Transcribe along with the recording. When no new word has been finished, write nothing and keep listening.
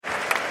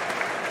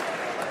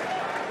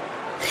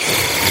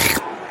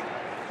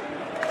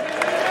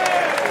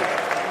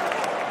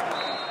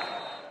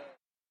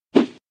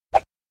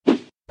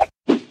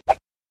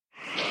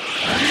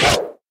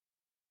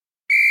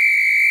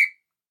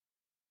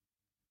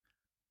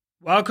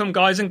Welcome,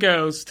 guys and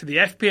girls, to the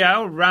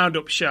FPL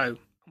Roundup Show.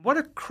 What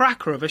a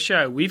cracker of a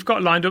show we've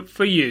got lined up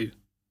for you.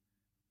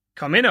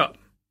 Coming up,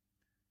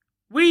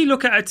 we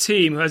look at a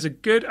team who has a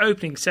good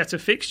opening set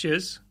of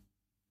fixtures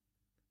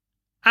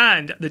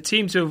and the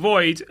team to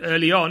avoid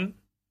early on.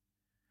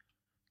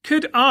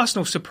 Could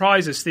Arsenal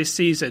surprise us this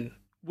season?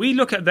 We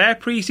look at their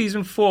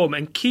pre-season form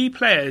and key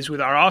players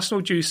with our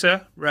Arsenal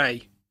juicer,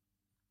 Ray.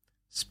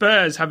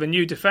 Spurs have a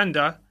new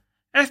defender.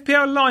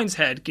 FPL Lines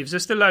Head gives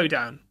us the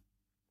lowdown.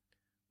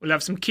 We'll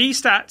have some key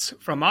stats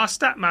from our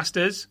stat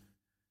masters.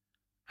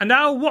 And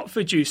our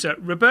Watford juicer,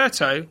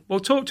 Roberto, will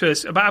talk to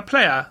us about a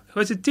player who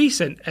has a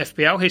decent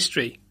FPL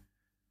history.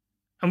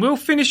 And we'll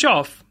finish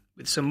off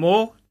with some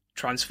more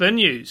transfer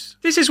news.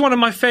 This is one of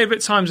my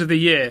favourite times of the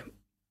year.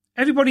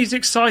 Everybody's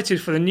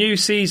excited for the new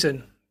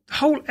season. The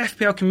whole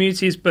FPL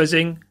community is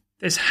buzzing.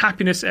 There's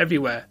happiness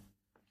everywhere.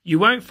 You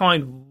won't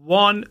find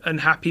one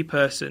unhappy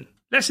person.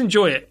 Let's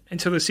enjoy it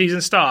until the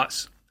season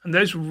starts and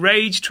those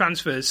rage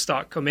transfers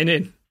start coming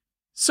in.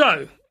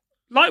 So,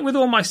 like with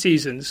all my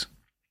seasons,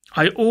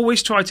 I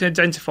always try to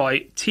identify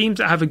teams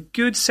that have a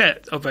good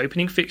set of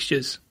opening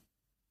fixtures.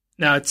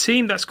 Now, a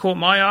team that's caught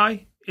my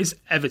eye is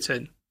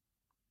Everton.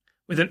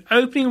 With an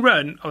opening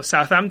run of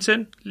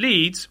Southampton,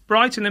 Leeds,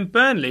 Brighton and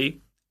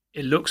Burnley,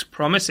 it looks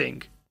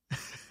promising.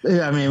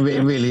 Yeah, I mean,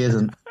 it really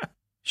isn't.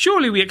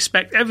 Surely we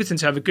expect Everton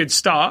to have a good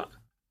start.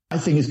 I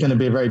think it's going to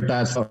be a very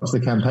bad start to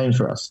the campaign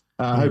for us.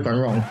 I hope I'm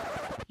wrong.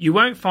 You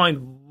won't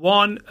find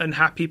one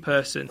unhappy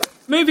person.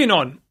 Moving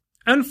on.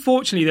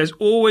 Unfortunately, there's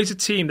always a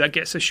team that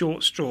gets a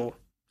short straw.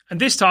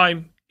 And this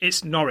time,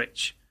 it's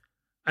Norwich.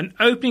 An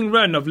opening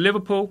run of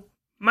Liverpool,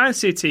 Man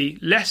City,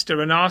 Leicester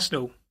and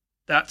Arsenal.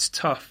 That's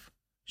tough.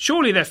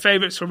 Surely they're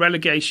favourites for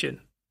relegation.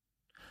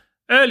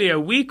 Earlier,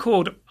 we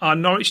called our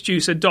Norwich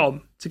juicer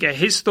Dom to get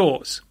his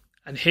thoughts.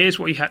 And here's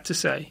what he had to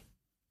say.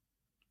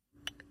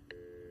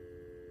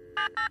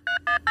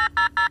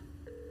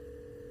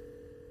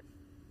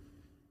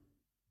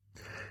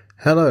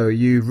 Hello,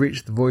 you've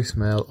reached the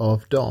voicemail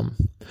of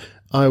Dom.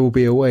 I will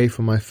be away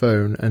from my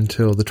phone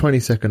until the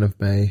 22nd of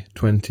May,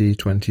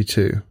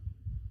 2022.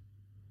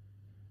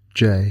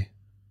 Jay,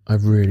 I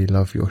really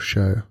love your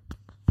show.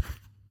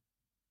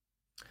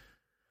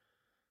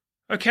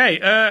 Okay,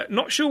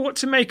 not sure what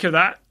to make of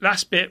that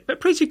last bit,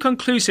 but pretty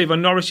conclusive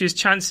on Norwich's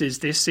chances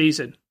this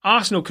season.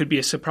 Arsenal could be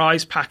a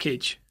surprise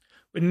package.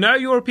 With no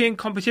European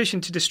competition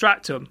to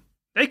distract them,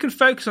 they can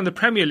focus on the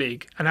Premier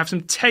League and have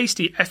some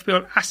tasty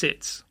FPL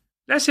assets.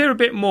 Let's hear a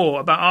bit more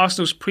about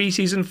Arsenal's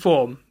pre-season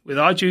form with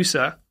our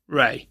juicer,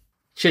 Ray.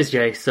 Cheers,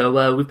 Jay.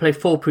 So we played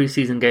 4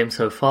 pre-season games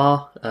so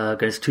far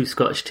against 2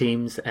 Scottish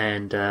teams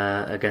and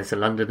against the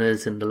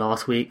Londoners in the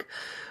last week.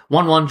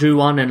 1-1, drew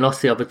 1 and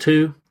lost the other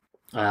 2.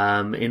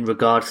 In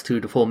regards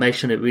to the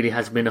formation, it really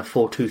has been a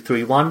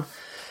 4-2-3-1.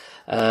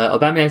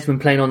 Aubameyang's been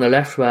playing on the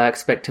left where I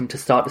expect him to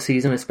start the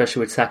season, especially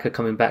with Saka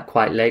coming back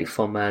quite late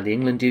from the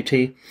England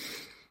duty.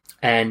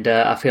 And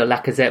I feel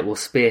Lacazette will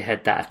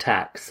spearhead that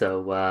attack.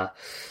 So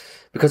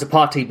because of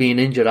Partey being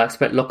injured, I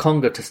expect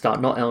Lokonga to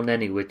start, not El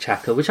Neni with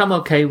Xhaka, which I'm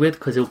okay with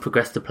because he'll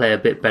progress to play a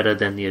bit better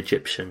than the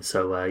Egyptian.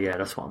 So yeah,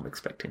 that's what I'm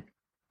expecting.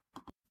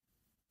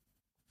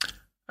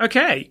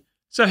 Okay,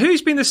 so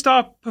who's been the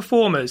star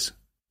performers?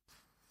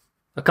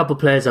 A couple of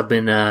players I've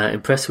been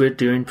impressed with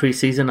during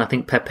pre-season. I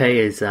think Pepe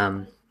is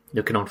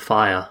looking on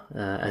fire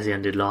as he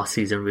ended last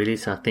season, really.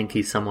 So I think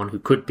he's someone who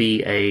could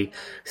be a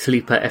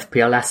sleeper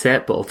FPL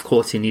asset, but of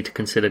course you need to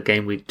consider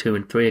game week 2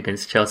 and 3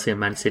 against Chelsea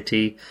and Man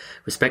City,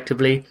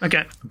 respectively.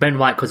 Okay. Ben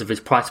White, because of his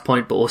price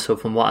point, but also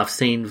from what I've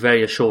seen,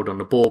 very assured on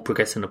the ball,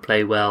 progressing to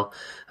play well,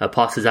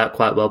 passes out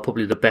quite well,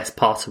 probably the best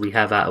passer we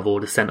have out of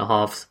all the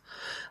centre-halves.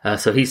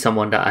 So he's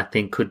someone that I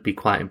think could be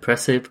quite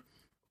impressive.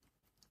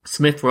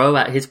 Smith Rowe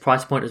at his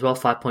price point as well,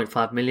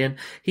 5.5 million.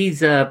 He's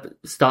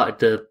started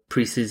the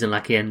preseason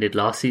like he ended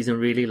last season,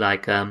 really,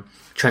 like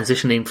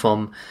transitioning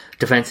from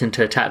defence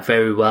into attack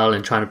very well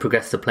and trying to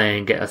progress the play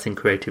and get us in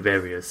creative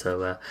areas.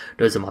 So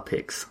those are my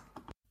picks.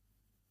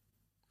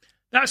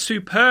 That's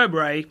superb,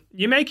 Ray.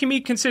 You're making me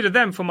consider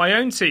them for my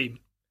own team.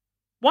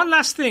 One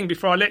last thing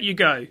before I let you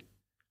go.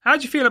 How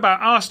do you feel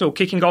about Arsenal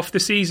kicking off the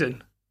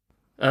season?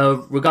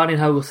 Regarding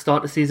how we'll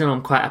start the season,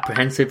 I'm quite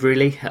apprehensive,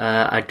 really.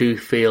 I do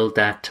feel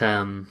that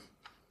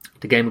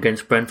the game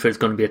against Brentford is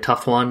going to be a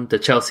tough one. The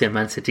Chelsea and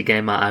Man City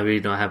game, I really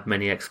don't have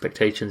many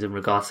expectations in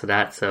regards to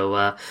that.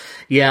 So,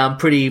 yeah, I'm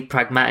pretty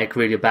pragmatic,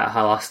 really, about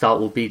how our start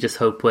will be. Just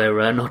hope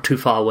we're not too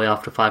far away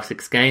after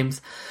 5-6 games.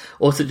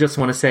 Also, just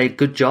want to say,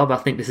 good job. I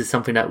think this is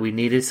something that we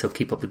needed, so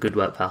keep up the good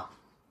work, pal.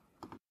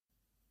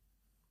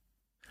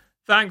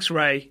 Thanks,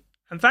 Ray.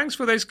 And thanks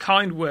for those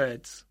kind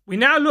words. We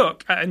now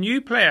look at a new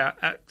player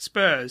at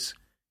Spurs,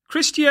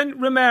 Christian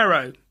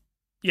Romero.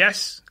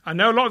 Yes, I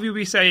know a lot of you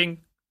will be saying,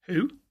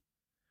 who?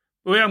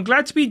 Well, I'm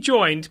glad to be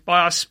joined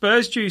by our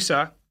Spurs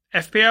juicer,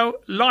 FPL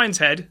Lines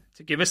Head,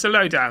 to give us a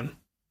lowdown.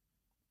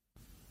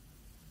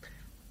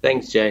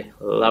 Thanks, Jay.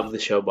 Love the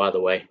show, by the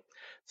way.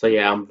 So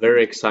yeah, I'm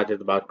very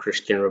excited about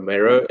Christian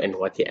Romero and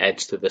what he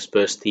adds to the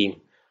Spurs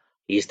team.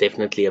 He's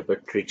definitely a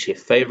Patricia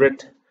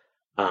favourite.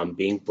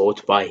 being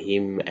bought by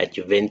him at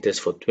Juventus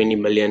for 20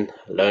 million,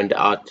 loaned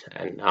out,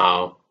 and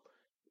now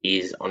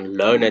is on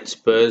loan at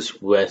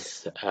Spurs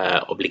with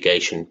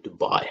obligation to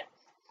buy.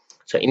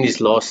 So in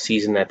his last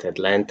season at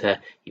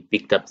Atlanta, he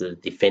picked up the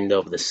Defender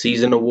of the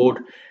Season award,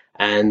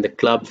 and the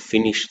club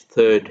finished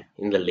third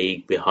in the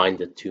league behind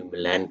the two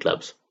Milan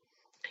clubs.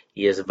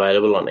 He is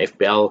available on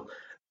FPL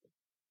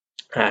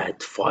at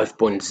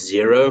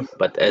 5.0,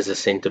 but as a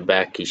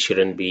centre-back, he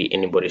shouldn't be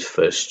anybody's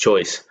first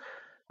choice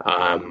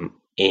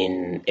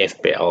in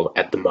FPL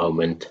at the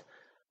moment,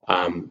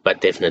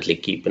 but definitely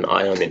keep an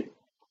eye on him.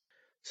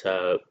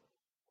 So,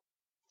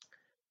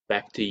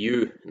 back to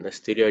you in the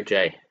studio,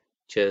 Jay.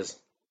 Cheers.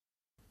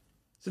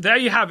 So there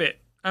you have it,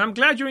 and I'm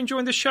glad you're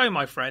enjoying the show,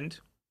 my friend.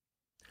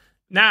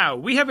 Now,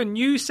 we have a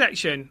new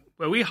section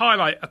where we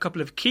highlight a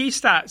couple of key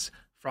stats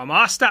from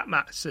our stat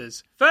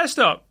masters. First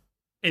up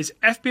is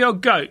FPL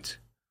GOAT.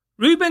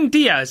 Ruben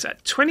Diaz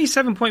at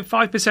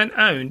 27.5%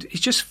 owned is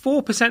just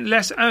 4%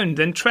 less owned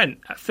than Trent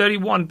at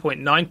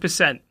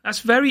 31.9%. That's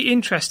very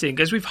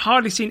interesting, as we've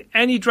hardly seen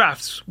any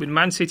drafts with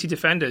Man City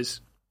defenders.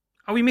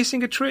 Are we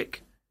missing a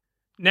trick?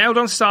 Nailed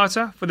on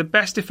starter for the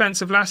best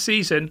defence of last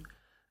season,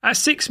 at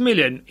 6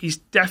 million, he's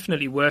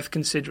definitely worth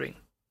considering.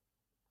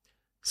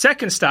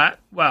 Second stat,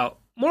 well,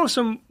 more of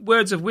some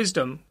words of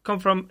wisdom come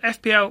from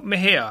FPL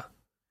Mejia.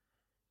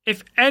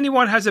 If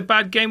anyone has a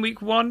bad game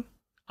week 1,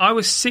 I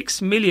was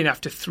 6 million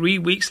after 3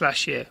 weeks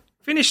last year.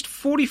 Finished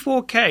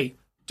 44k.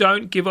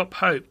 Don't give up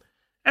hope.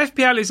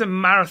 FPL is a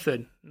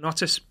marathon,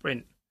 not a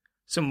sprint.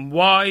 Some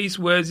wise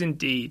words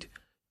indeed.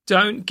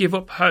 Don't give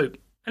up hope,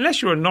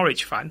 unless you're a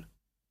Norwich fan.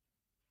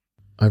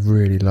 I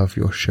really love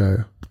your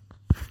show.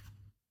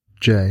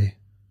 Jay,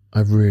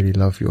 I really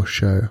love your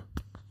show.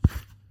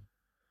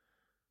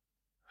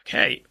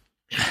 Okay.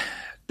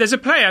 There's a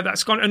player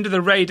that's gone under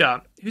the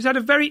radar who's had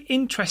a very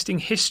interesting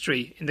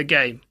history in the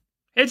game.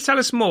 Here to tell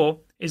us more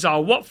is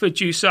our Watford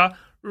juicer,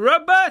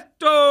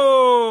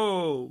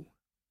 Roberto!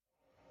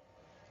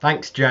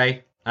 Thanks,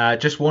 Jay.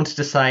 Just wanted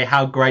to say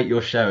how great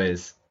your show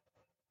is.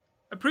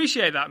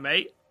 Appreciate that,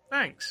 mate.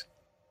 Thanks.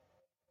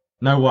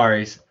 No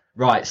worries.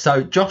 Right,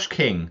 so Josh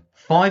King,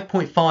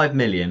 5.5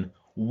 million,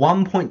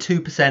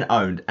 1.2%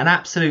 owned, an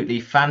absolutely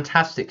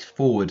fantastic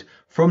forward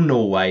from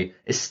Norway,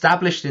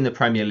 established in the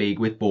Premier League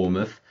with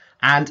Bournemouth,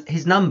 and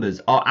his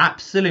numbers are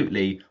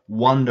absolutely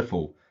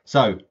wonderful.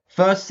 So,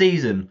 first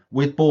season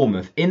with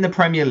Bournemouth in the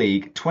Premier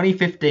League,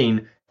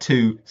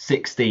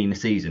 2015-16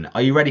 season.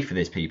 Are you ready for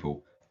this,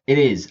 people? It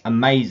is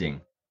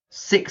amazing.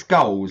 6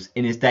 goals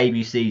in his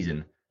debut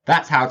season.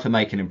 That's how to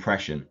make an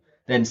impression.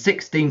 Then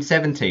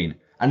 16-17,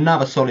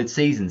 another solid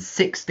season,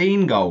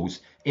 16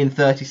 goals in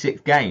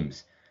 36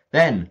 games.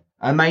 Then,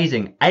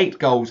 amazing, 8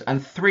 goals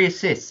and 3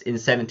 assists in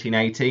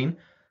 17-18.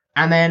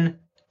 And then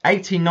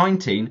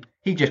 18-19,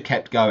 he just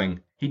kept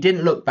going. He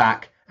didn't look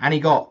back, and he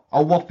got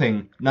a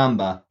whopping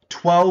number,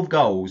 12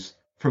 goals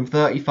from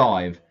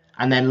 35.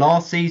 And then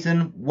last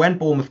season, when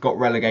Bournemouth got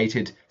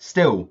relegated,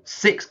 still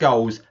 6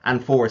 goals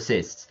and 4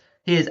 assists.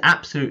 He is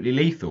absolutely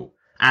lethal.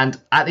 And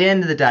at the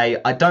end of the day,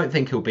 I don't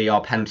think he'll be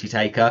our penalty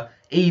taker,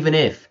 even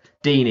if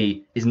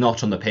Deeney is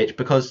not on the pitch,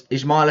 because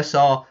Ismail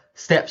Assar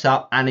steps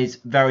up and is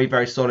very,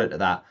 very solid at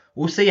that.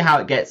 We'll see how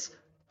it gets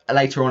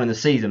later on in the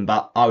season,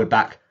 but I would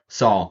back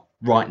Sarr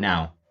right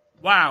now.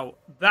 Wow,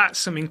 that's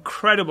some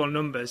incredible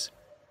numbers.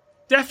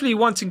 Definitely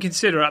one to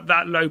consider at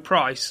that low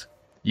price.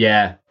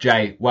 Yeah,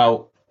 Jay,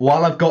 well,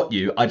 while I've got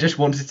you, I just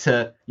wanted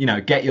to,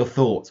 get your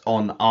thoughts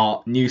on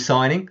our new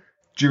signing,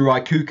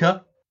 Juraj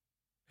Kuka.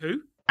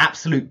 Who?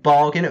 Absolute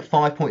bargain at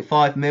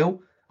 5.5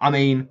 mil. I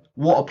mean,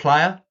 what a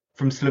player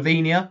from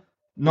Slovenia.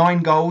 9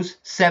 goals,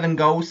 7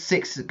 goals,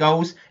 6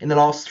 goals in the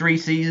last 3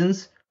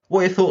 seasons. What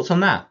are your thoughts on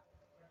that?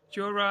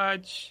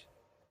 Juraj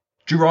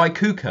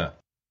Kuka.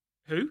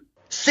 Who?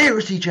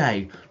 Seriously,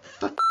 Jay.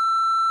 For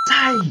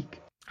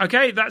sake.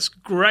 Okay, that's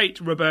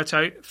great,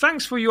 Roberto.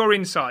 Thanks for your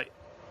insight.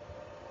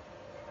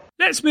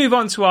 Let's move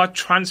on to our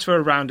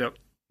transfer roundup.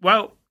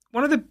 Well,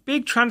 one of the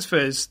big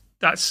transfers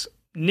that's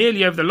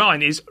nearly over the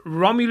line is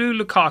Romelu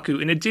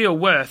Lukaku in a deal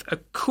worth a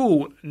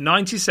cool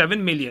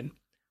 97 million.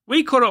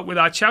 We caught up with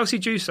our Chelsea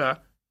juicer,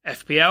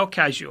 FPL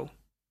Casual.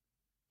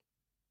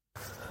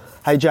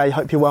 Hey Jay,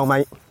 hope you're well,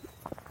 mate.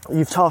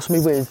 You've tasked me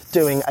with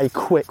doing a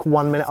quick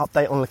 1-minute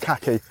update on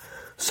Lukaku.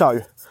 So,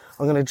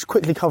 I'm going to just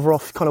quickly cover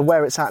off kind of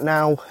where it's at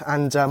now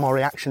and my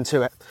reaction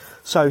to it.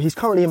 So, he's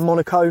currently in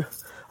Monaco.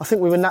 I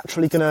think we were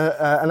naturally going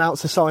to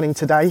announce the signing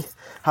today.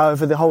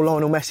 However, the whole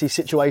Lionel Messi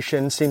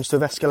situation seems to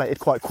have escalated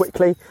quite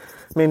quickly,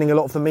 meaning a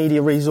lot of the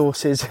media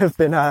resources have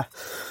been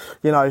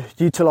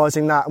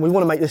utilising that. And we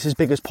want to make this as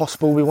big as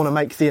possible. We want to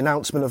make the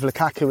announcement of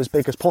Lukaku as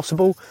big as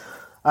possible.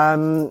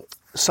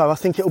 So I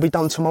think it will be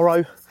done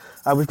tomorrow.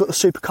 We've got the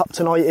Super Cup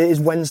tonight. It is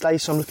Wednesday,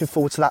 so I'm looking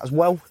forward to that as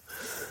well.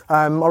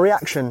 My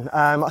reaction,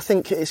 I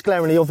think it's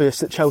glaringly obvious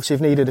that Chelsea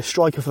have needed a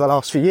striker for the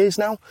last few years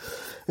now.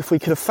 If we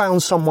could have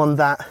found someone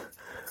that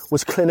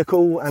was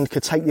clinical and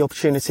could take the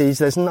opportunities,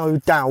 there's no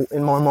doubt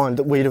in my mind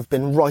that we'd have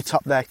been right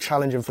up there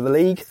challenging for the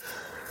league.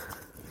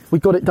 We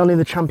got it done in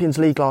the Champions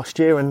League last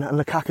year, and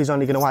Lukaku's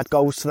only going to add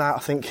goals to that. I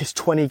think it's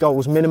 20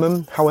 goals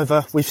minimum.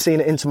 However, we've seen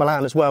it Inter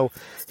Milan as well.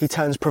 He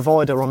turns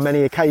provider on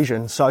many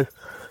occasions. So,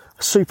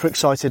 super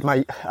excited,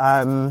 mate.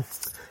 I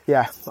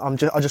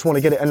just want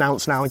to get it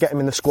announced now and get him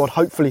in the squad,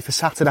 hopefully for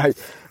Saturday.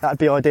 That'd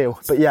be ideal.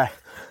 But yeah,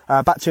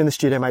 back to you in the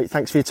studio, mate.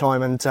 Thanks for your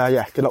time, and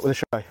good luck with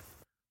the show.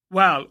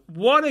 Well,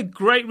 what a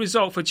great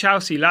result for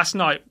Chelsea last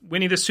night,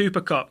 winning the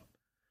Super Cup.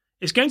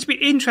 It's going to be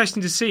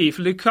interesting to see if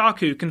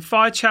Lukaku can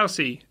fire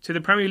Chelsea to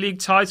the Premier League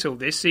title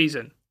this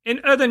season.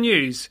 In other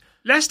news,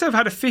 Leicester have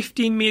had a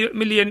 £15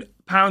 million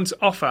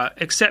offer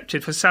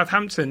accepted for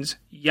Southampton's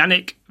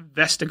Yannick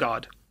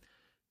Vestergaard.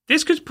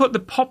 This could put the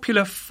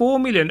popular $4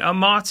 million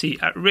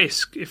Amati at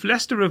risk if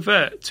Leicester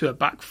revert to a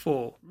back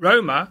four.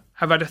 Roma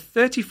have had a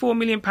 £34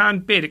 million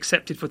bid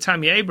accepted for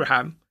Tammy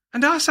Abraham,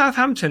 and are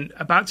Southampton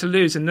about to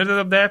lose another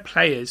of their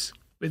players,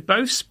 with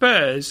both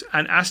Spurs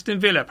and Aston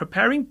Villa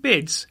preparing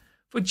bids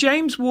for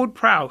James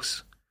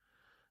Ward-Prowse.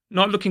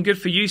 Not looking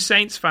good for you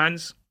Saints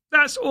fans.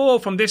 That's all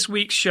from this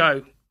week's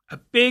show. A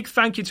big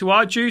thank you to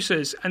our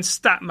juicers and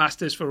stat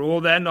masters for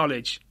all their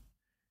knowledge.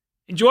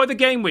 Enjoy the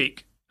game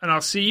week, and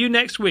I'll see you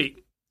next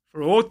week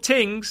for all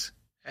things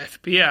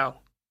FPL.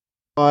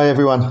 Bye,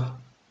 everyone.